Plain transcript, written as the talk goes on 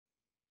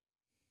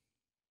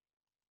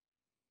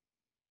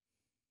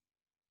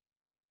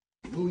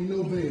Louis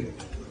no bed.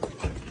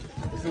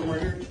 Is it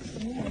right here?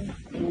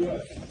 You know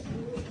what?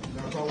 You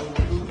got a problem with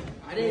my daughter?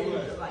 I didn't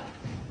even like.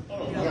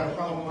 You got a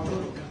problem with my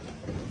daughter?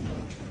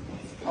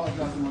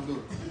 Apologize to my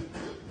daughter.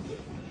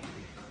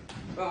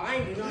 Bro, I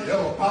ain't do nothing.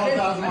 Yo,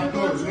 apologize to my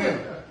daughter, man.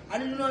 I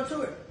didn't do nothing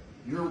to her.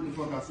 You heard what the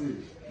fuck I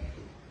said.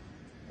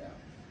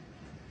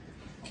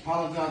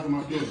 Apologize to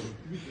my daughter.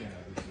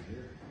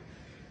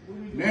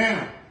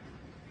 Now.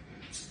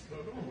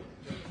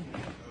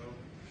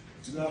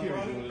 You got a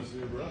problem?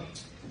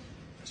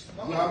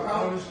 You got a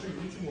problem?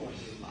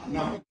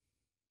 No.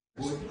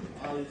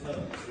 Apologize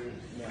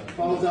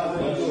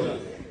to my daughter.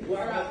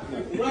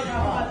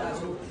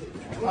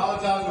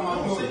 Apologize to my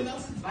daughter.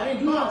 I didn't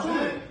do nothing to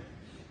her.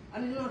 I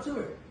didn't do nothing to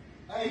her.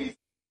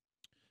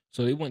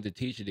 So they want the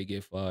teacher to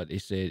get fired. They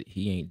said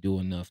he ain't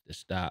doing enough to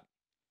stop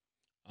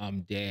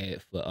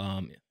dad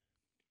for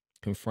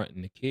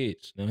confronting the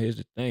kids. Now here's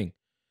the thing.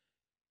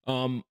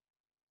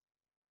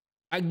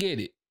 I get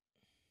it.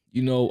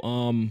 You know,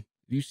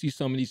 you see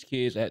some of these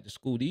kids at the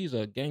school, these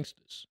are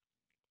gangsters.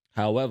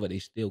 However, they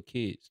still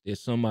kids. They're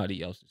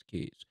somebody else's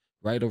kids.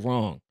 Right or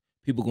wrong,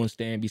 people gonna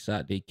stand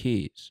beside their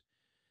kids.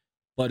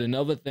 But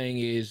another thing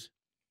is,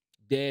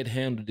 dad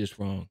handled this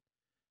wrong.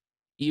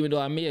 Even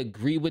though I may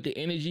agree with the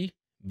energy,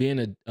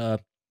 being a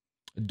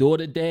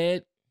daughter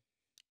dad,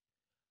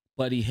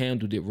 but he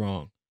handled it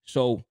wrong.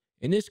 So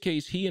in this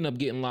case, he ended up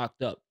getting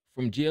locked up.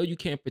 From jail, you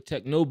can't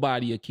protect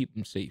nobody or keep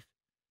them safe.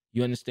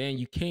 You understand?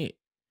 You can't.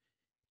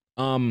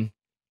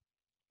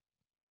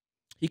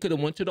 He could have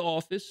went to the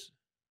office,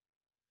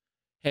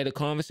 had a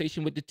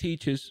conversation with the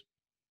teachers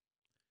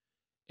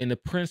and the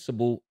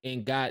principal,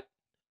 and got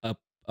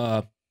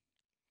a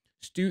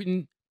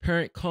student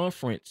parent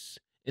conference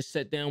and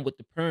sat down with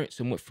the parents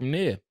and went from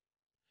there,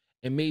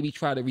 and maybe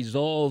try to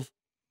resolve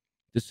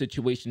the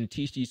situation and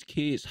teach these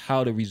kids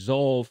how to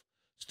resolve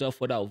stuff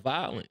without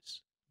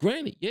violence.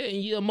 Granted, yeah,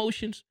 in your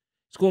emotions,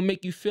 it's gonna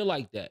make you feel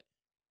like that.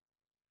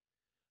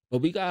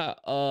 But we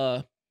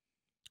gotta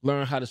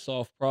learn how to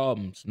solve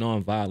problems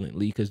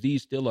non-violently, because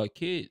these still are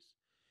kids.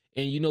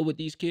 And you know what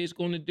these kids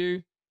gonna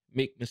do?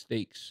 Make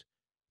mistakes.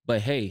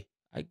 But hey,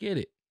 I get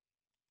it.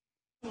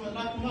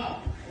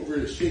 Over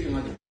here shaking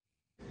like a...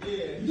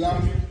 Yeah. You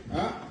got me?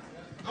 Huh?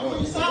 I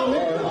want you to stop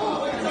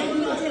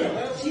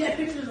it. She had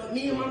pictures of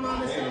me and my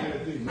mom and stuff. I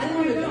didn't do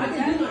nothing.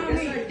 Yes,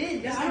 I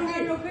did. Yes, I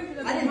did. I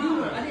didn't do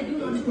nothing. I didn't do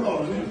nothing.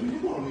 You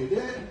call me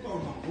dad?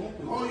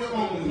 Call your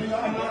own,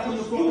 nigga. I'm not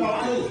gonna fuck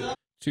out too.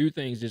 Two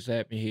things just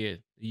happened here.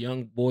 The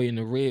young boy in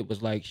the red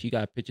was like, she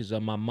got pictures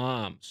of my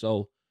mom.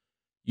 So,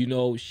 you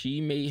know,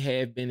 she may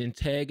have been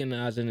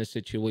antagonizing the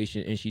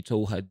situation, and she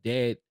told her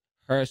dad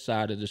her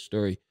side of the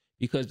story,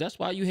 because that's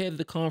why you have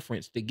the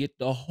conference, to get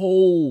the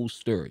whole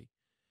story.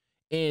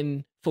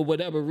 And for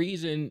whatever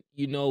reason,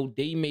 you know,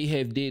 they may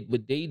have did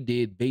what they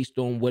did based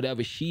on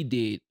whatever she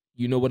did.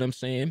 You know what I'm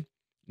saying?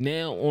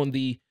 Now on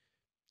the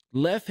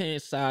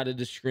left-hand side of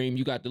the stream,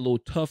 you got the little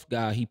tough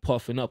guy. He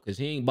puffing up because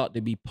he ain't about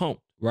to be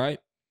pumped, right?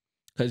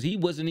 Because he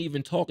wasn't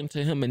even talking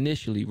to him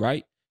initially,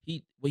 right?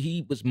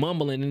 He was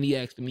mumbling, and he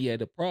asked him he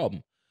had a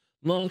problem.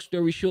 Long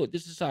story short,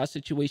 this is how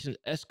situations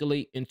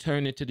escalate and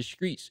turn into the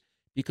streets,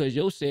 because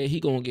Yo said he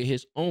gonna get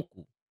his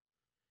uncle.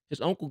 His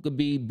uncle could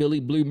be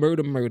Billy Blue,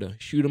 murder,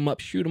 shoot him up,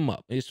 shoot him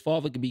up. His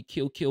father could be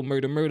kill,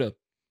 murder,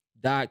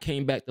 died,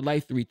 came back to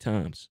life 3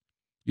 times.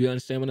 You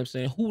understand what I'm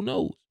saying? Who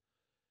knows?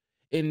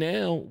 And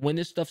now when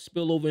this stuff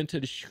spill over into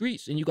the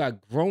streets, and you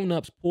got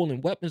grown-ups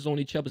pulling weapons on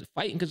each other,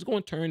 fighting, because it's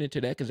going to turn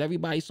into that, because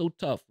everybody's so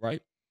tough,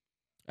 right?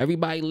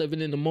 Everybody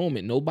living in the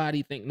moment.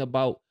 Nobody thinking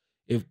about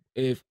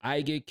if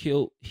I get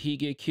killed, he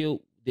get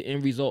killed, the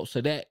end results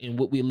of that and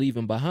what we're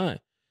leaving behind.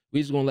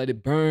 We're just going to let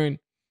it burn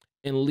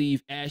and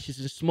leave ashes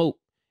and smoke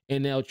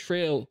and now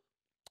trail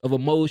of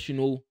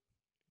emotional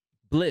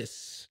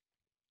bliss.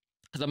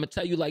 Because I'm going to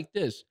tell you like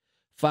this.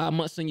 5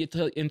 months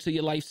into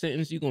your life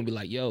sentence, you're going to be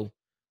like, yo,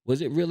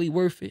 was it really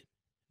worth it?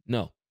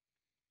 No.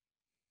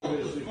 I'm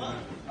just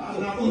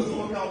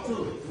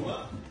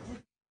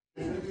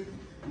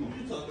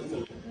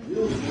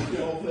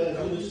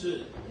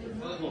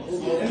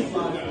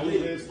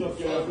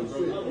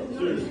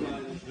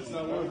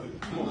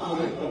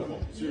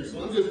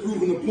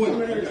proving the point.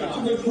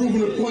 I'm just proving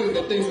the point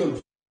that things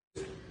are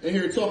in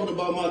here talking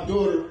about my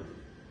daughter,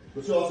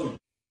 but y'all some.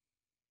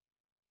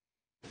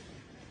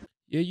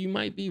 Yeah, you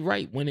might be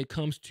right when it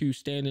comes to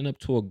standing up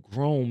to a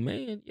grown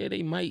man. Yeah,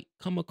 they might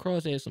come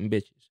across as some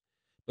bitches,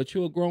 but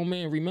you're a grown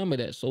man. Remember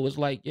that. So it's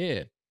like,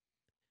 yeah,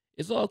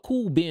 it's all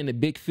cool being a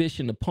big fish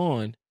in the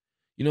pond.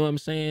 You know what I'm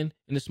saying?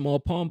 In the small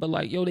pond, but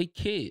like, yo, they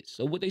kids.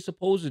 So what they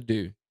supposed to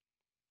do?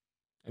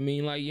 I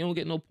mean, like, you don't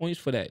get no points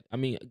for that. I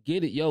mean,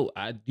 get it, yo.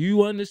 I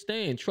do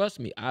understand. Trust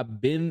me,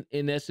 I've been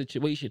in that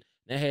situation.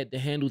 I had to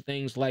handle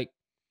things like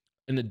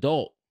an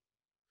adult,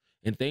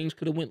 and things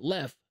could have went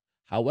left.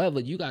 However,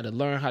 you got to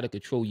learn how to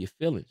control your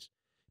feelings,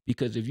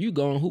 because if you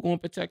gone, who gonna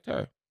protect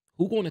her?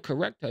 Who gonna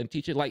correct her and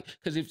teach her? Like,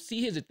 because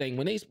here's the thing: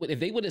 if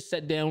they would have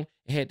sat down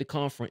and had the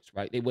conference,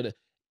 right? They would have.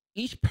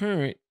 Each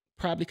parent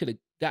probably could have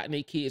gotten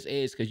their kids'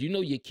 ass, because you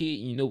know your kid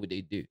and you know what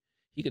they do.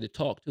 He could have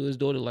talked to his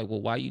daughter like,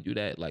 well, why you do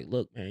that? Like,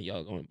 look, man,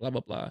 y'all going blah,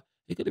 blah, blah.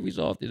 He could have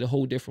resolved it a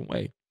whole different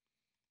way.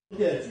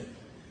 Look at you.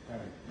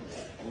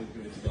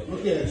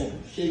 Look at you.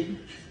 Shaking.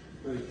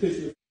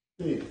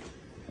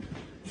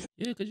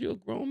 Yeah, because you're a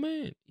grown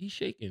man. He's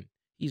shaking.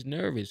 He's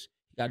nervous.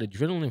 He got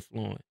adrenaline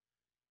flowing.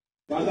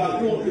 If I got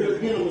to come up here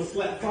again, I'm going to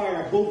slap fire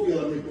at both of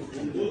y'all.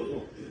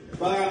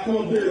 If I got to come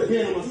up here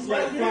again, I'm going to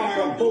slap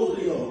fire at both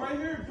of y'all. Right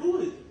here,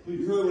 do it.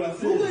 You heard what I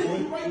said,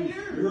 boy. Right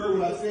here. You heard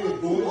what I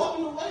said, boy.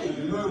 Walking away.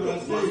 You heard what I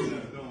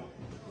said.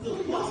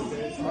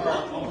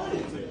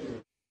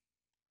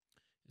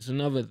 It's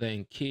another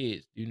thing.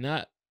 Kids, do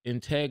not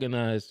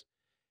antagonize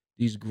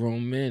these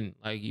grown men.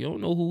 Like, you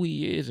don't know who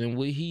he is and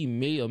what he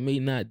may or may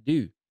not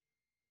do.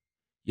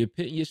 You're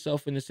putting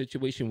yourself in a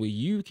situation where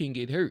you can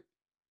get hurt.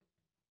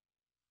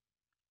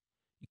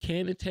 You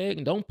can't attack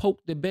and don't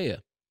poke the bear.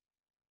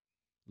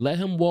 Let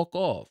him walk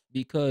off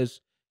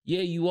because,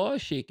 yeah, you are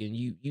shaking.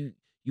 You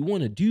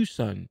want to do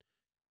something.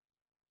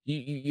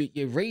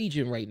 You're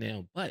raging right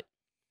now, but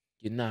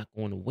you're not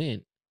going to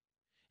win.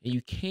 And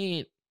you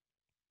can't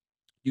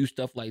do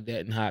stuff like that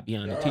and hide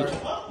behind the teacher.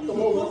 Come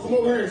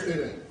over here and say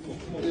that.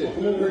 Yeah,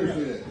 come over here and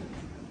say that.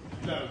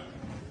 No.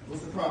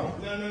 What's the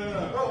problem? No.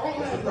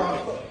 What's the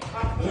problem?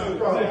 What's the problem? What's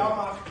the problem?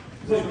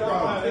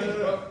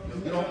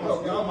 Get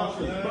off my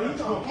shirt. Bro, you trying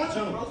to punch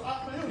him, bro.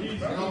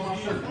 Get off my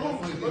shirt, bro.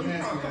 You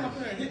trying to come up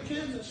here and hit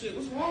kids and shit.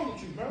 What's wrong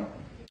with you, bro?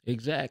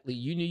 Exactly.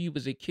 You knew you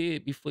was a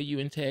kid before you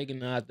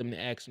antagonized them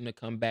to ask them to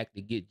come back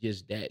to get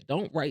just that.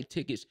 Don't write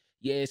tickets.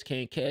 Yes,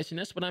 can't cash. And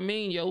that's what I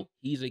mean, yo.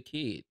 He's a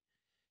kid.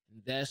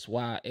 That's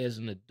why, as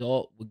an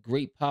adult, with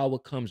great power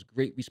comes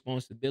great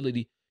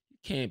responsibility. You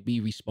can't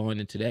be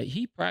responding to that.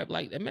 He probably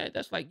like that, man.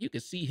 That's like you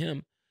could see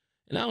him,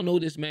 and I don't know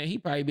this man. He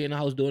probably be in the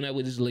house doing that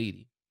with his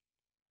lady.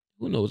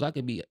 Who knows? I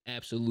could be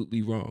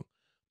absolutely wrong.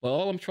 But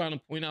all I'm trying to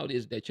point out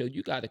is that, yo,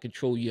 you got to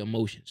control your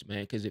emotions,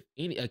 man. Because if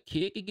a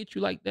kid could get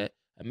you like that,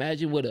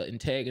 imagine what an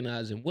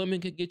antagonizing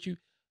woman could get you.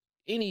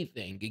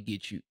 Anything could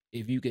get you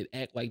if you could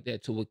act like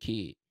that to a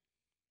kid,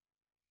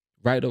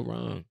 right or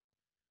wrong.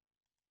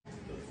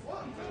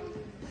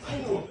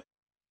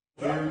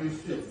 Scary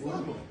shit.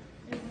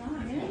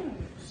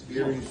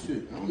 Scary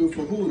shit. I don't give a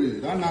fuck who it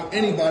is. I knock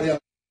anybody out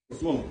the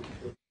phone.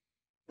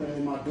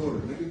 My daughter,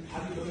 nigga.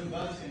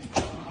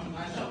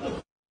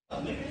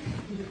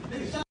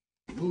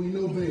 Who you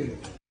know, baby?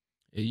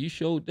 And you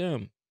showed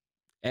them.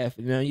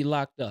 After now you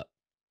locked up.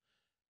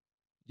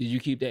 Did you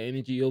keep that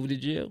energy over to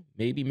jail?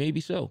 Maybe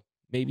so.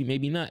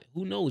 Maybe not.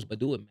 Who knows? But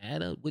do it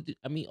matter?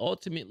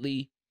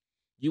 Ultimately,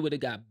 you would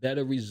have got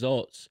better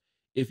results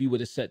if you would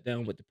have sat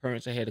down with the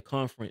parents and had a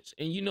conference.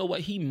 And you know what?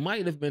 He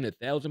might have been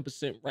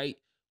 1,000% right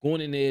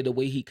going in there the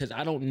way because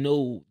I don't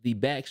know the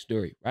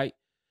backstory, right?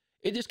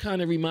 It just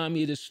kind of reminded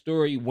me of this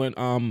story when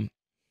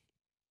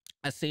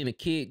I seen a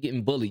kid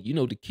getting bullied. You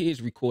know, the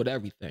kids record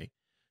everything,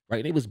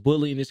 right? They was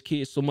bullying this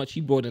kid so much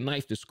he brought a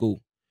knife to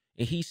school.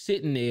 And he's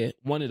sitting there,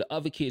 one of the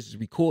other kids is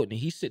recording, and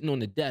he's sitting on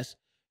the desk,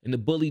 and the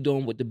bully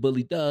doing what the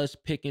bully does,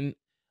 picking,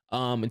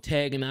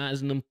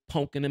 antagonizing them,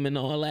 poking them and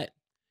all that.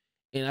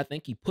 And I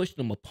think he pushed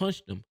him or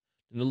punched him.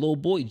 And the little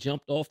boy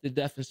jumped off the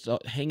desk and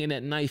started hanging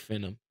that knife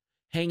in him,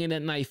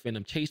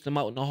 chased him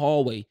out in the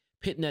hallway,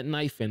 putting that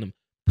knife in him.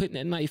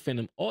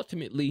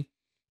 Ultimately,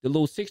 the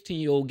little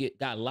 16-year-old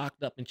got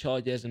locked up and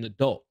charged as an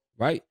adult,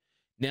 right?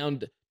 Now,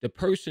 the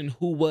person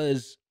who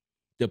was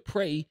the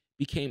prey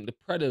became the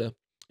predator,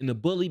 and the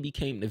bully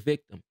became the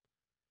victim.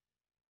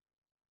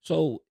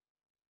 So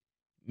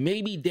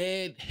maybe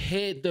dad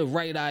had the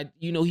right idea.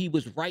 You know, he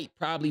was right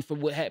probably for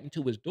what happened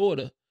to his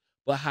daughter,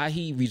 but how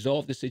he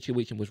resolved the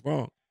situation was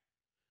wrong.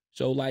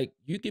 So, like,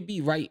 you could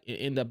be right and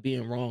end up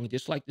being wrong,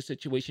 just like the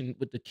situation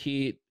with the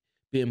kid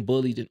being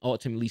bullied and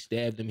ultimately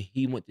stabbed him.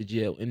 He went to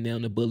jail, and now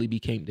the bully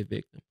became the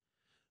victim.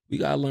 We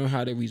got to learn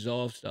how to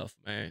resolve stuff,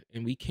 man.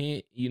 And we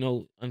can't,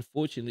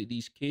 unfortunately,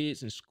 these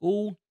kids in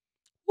school,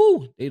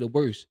 they the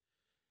worst.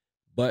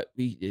 But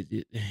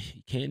you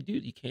can't do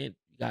it. You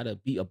got to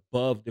be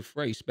above the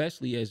fray,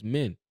 especially as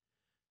men.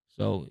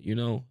 So,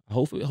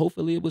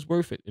 hopefully it was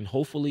worth it. And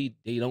hopefully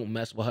they don't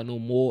mess with her no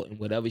more. And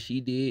whatever she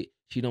did,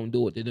 she don't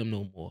do it to them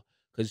no more.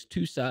 Because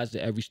two sides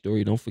to every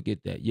story. Don't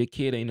forget that. Your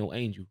kid ain't no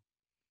angel.